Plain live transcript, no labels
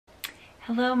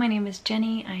Hello, my name is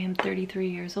Jenny. I am 33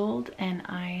 years old and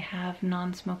I have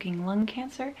non-smoking lung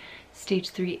cancer, stage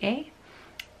 3A.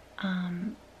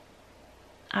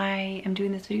 I am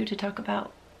doing this video to talk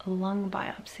about a lung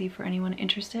biopsy for anyone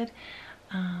interested.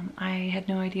 I had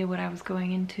no idea what I was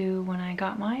going into when I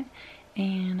got mine,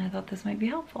 and I thought this might be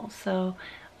helpful. So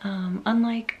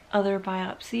unlike other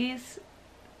biopsies,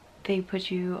 they put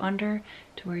you under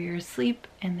to where you're asleep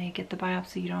and they get the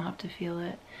biopsy. You don't have to feel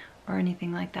it or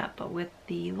anything like that. But with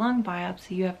the lung biopsy,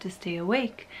 you have to stay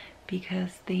awake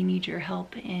because they need your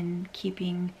help in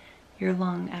keeping your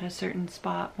lung at a certain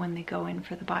spot when they go in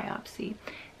for the biopsy.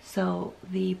 So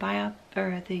the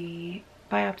biopsy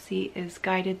is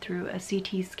guided through a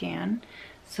CT scan.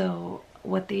 So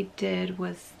what they did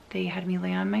was they had me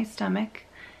lay on my stomach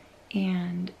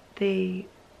and they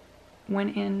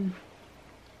went in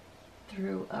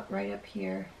through right up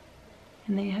here,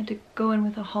 and they had to go in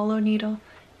with a hollow needle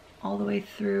all the way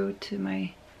through to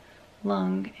my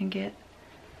lung and get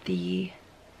the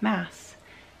mass,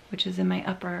 which is in my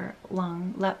upper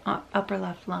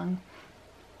left lung.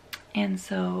 And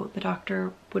so the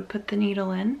doctor would put the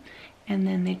needle in, and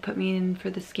then they'd put me in for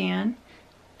the scan,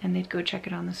 and they'd go check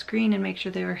it on the screen and make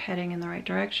sure they were heading in the right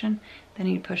direction. Then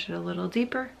he'd push it a little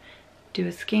deeper, do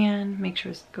a scan, make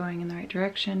sure it's going in the right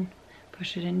direction,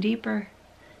 push it in deeper,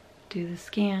 do the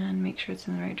scan, make sure it's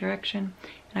in the right direction.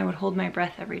 And I would hold my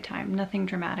breath every time. Nothing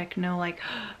dramatic, no like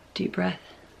deep breath.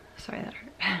 Sorry, that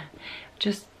hurt.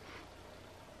 Just,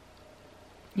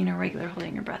 you know, regular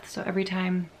holding your breath. So every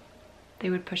time they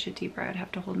would push it deeper, I'd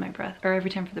have to hold my breath. Or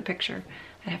every time for the picture,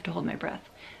 I'd have to hold my breath.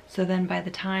 So then by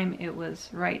the time it was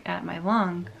right at my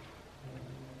lung,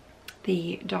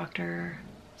 the doctor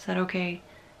said, okay,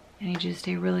 I need you to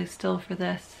stay really still for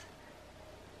this.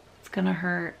 It's gonna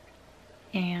hurt.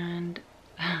 And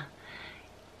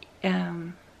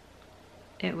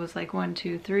it was like 1,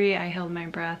 2, 3. I held my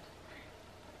breath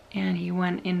and he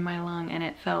went in my lung and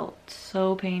it felt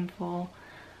so painful.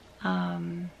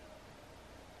 Nothing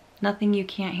you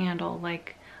can't handle.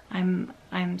 Like I'm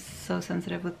so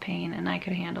sensitive with pain and I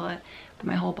could handle it, but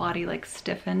my whole body like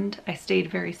stiffened. I stayed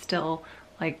very still,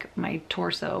 like my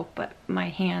torso, but my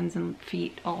hands and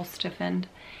feet all stiffened.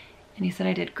 And he said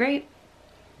I did great.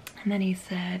 And then he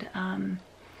said,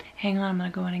 hang on, I'm gonna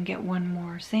go in and get one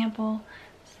more sample.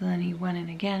 So then he went in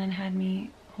again and had me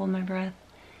hold my breath,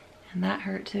 and that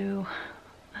hurt too.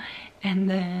 And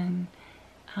then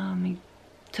he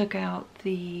took out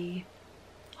the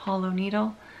hollow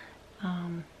needle.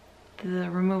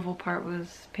 The removal part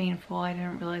was painful. I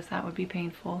didn't realize that would be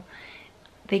painful.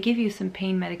 They give you some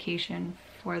pain medication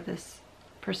for this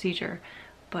procedure,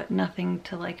 but nothing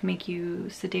to like make you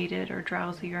sedated or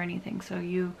drowsy or anything. So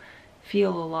you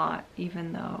feel a lot,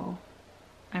 even though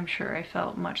I'm sure I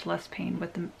felt much less pain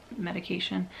with the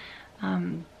medication.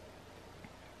 And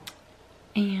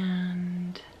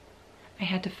I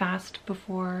had to fast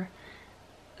before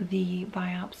the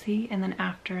biopsy, and then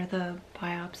after the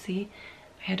biopsy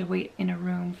I had to wait in a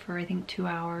room for I think 2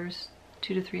 hours,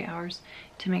 2 to 3 hours,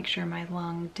 to make sure my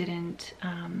lung didn't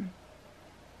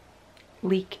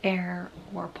leak air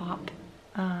or pop.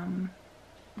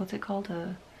 What's it called?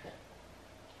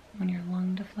 When your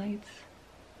lung deflates?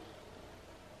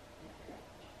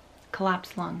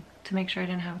 Collapsed lung. To make sure I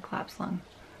didn't have a collapsed lung.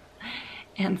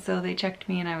 And so they checked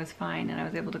me and I was fine and I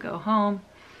was able to go home.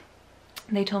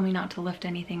 They told me not to lift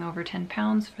anything over 10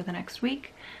 pounds for the next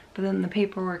week, but then the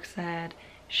paperwork said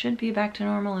should be back to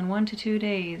normal in 1 to 2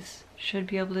 days. Should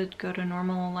be able to go to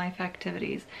normal life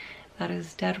activities. That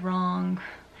is dead wrong.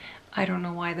 I don't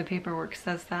know why the paperwork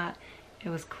says that. It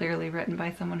was clearly written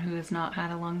by someone who has not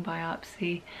had a lung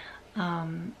biopsy.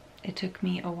 It took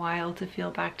me a while to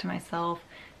feel back to myself.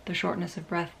 The shortness of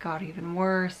breath got even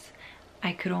worse.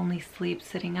 I could only sleep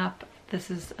sitting up. This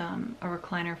is a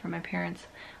recliner from my parents.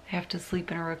 I have to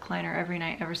sleep in a recliner every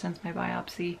night ever since my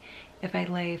biopsy. If I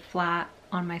lay flat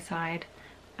on my side,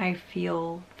 I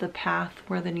feel the path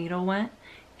where the needle went,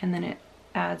 and then it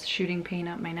adds shooting pain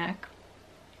up my neck.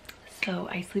 So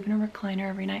I sleep in a recliner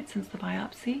every night since the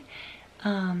biopsy.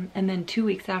 And then 2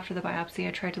 weeks after the biopsy,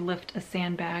 I tried to lift a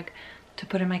sandbag to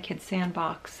put in my kid's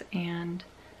sandbox, and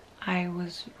I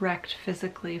was wrecked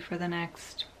physically for the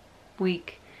next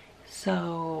week.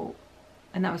 So,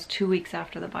 and that was 2 weeks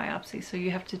after the biopsy. So you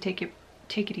have to take it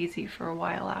easy for a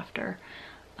while after.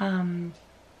 When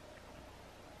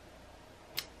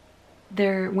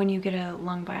you get a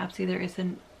lung biopsy, there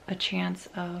isn't a chance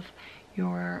of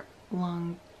your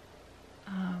lung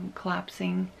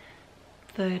collapsing.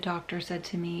 The doctor said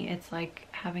to me, it's like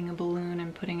having a balloon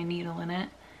and putting a needle in it.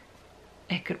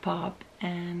 It could pop,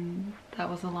 and that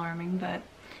was alarming, but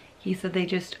he said they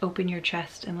just open your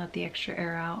chest and let the extra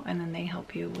air out, and then they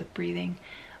help you with breathing.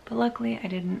 But luckily I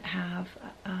didn't have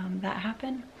that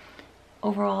happen.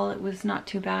 Overall, it was not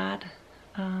too bad.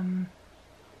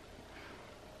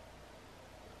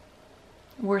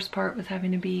 Worst part was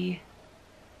having to be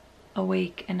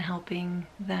awake and helping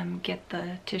them get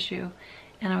the tissue,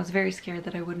 and I was very scared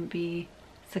that I wouldn't be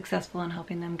successful in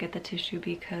helping them get the tissue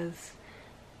because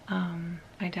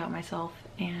I doubt myself,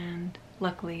 and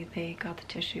luckily they got the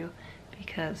tissue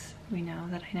because we know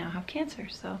that I now have cancer.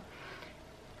 So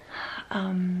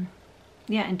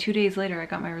yeah, and 2 days later I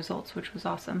got my results, which was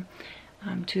awesome.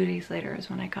 2 days later is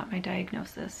when I got my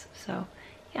diagnosis. So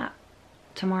yeah,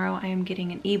 tomorrow I am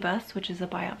getting an EBUS, which is a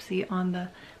biopsy on the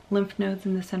lymph nodes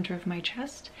in the center of my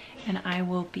chest, and I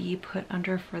will be put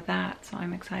under for that. So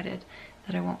I'm excited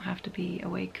that I won't have to be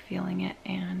awake feeling it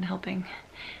and helping.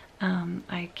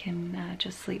 I can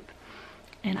just sleep,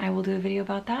 and I will do a video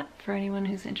about that for anyone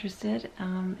who's interested.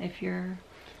 If you're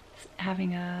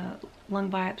having a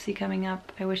lung biopsy coming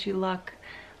up, I wish you luck.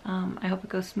 I hope it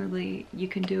goes smoothly. You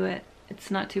can do it.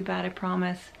 It's not too bad, I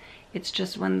promise. It's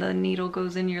just when the needle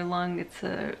goes in your lung, it's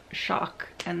a shock,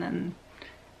 and then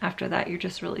after that you're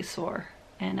just really sore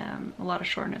and a lot of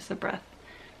shortness of breath,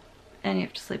 and you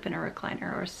have to sleep in a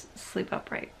recliner or sleep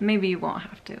upright. Maybe you won't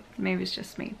have to, maybe it's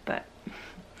just me, but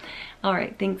all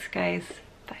right, thanks guys,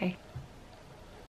 bye.